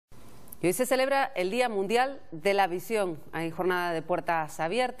Y hoy se celebra el Día Mundial de la Visión. Hay jornada de puertas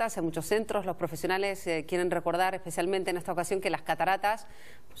abiertas en muchos centros. Los profesionales quieren recordar especialmente en esta ocasión que las cataratas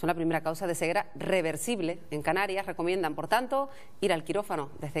son la primera causa de ceguera reversible en Canarias. Recomiendan, por tanto, ir al quirófano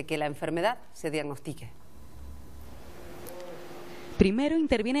desde que la enfermedad se diagnostique. Primero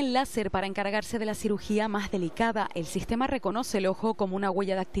interviene el láser para encargarse de la cirugía más delicada. El sistema reconoce el ojo como una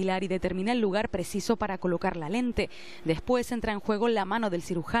huella dactilar y determina el lugar preciso para colocar la lente. Después entra en juego la mano del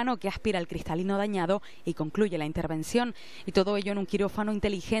cirujano que aspira el cristalino dañado y concluye la intervención. Y todo ello en un quirófano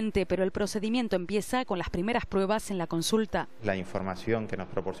inteligente, pero el procedimiento empieza con las primeras pruebas en la consulta. La información que nos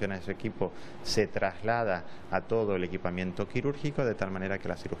proporciona ese equipo se traslada a todo el equipamiento quirúrgico, de tal manera que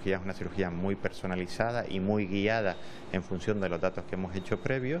la cirugía es una cirugía muy personalizada y muy guiada en función de los datos que hemos hecho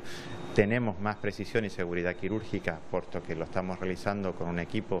previo. Tenemos más precisión y seguridad quirúrgica, puesto que lo estamos realizando con un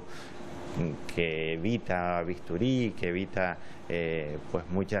equipo que evita bisturí, que evita pues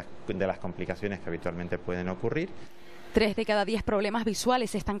muchas de las complicaciones que habitualmente pueden ocurrir. 3 de cada 10 problemas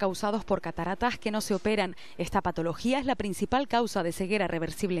visuales están causados por cataratas que no se operan. Esta patología es la principal causa de ceguera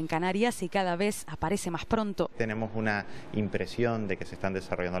reversible en Canarias y cada vez aparece más pronto. Tenemos una impresión de que se están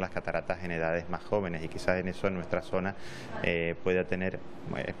desarrollando las cataratas en edades más jóvenes y quizás en eso en nuestra zona pueda tener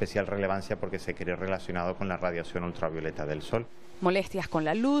especial relevancia porque se cree relacionado con la radiación ultravioleta del sol. Molestias con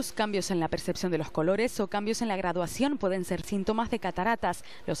la luz, cambios en la percepción de los colores o cambios en la graduación pueden ser síntomas de cataratas.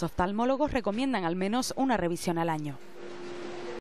 Los oftalmólogos recomiendan al menos una revisión al año.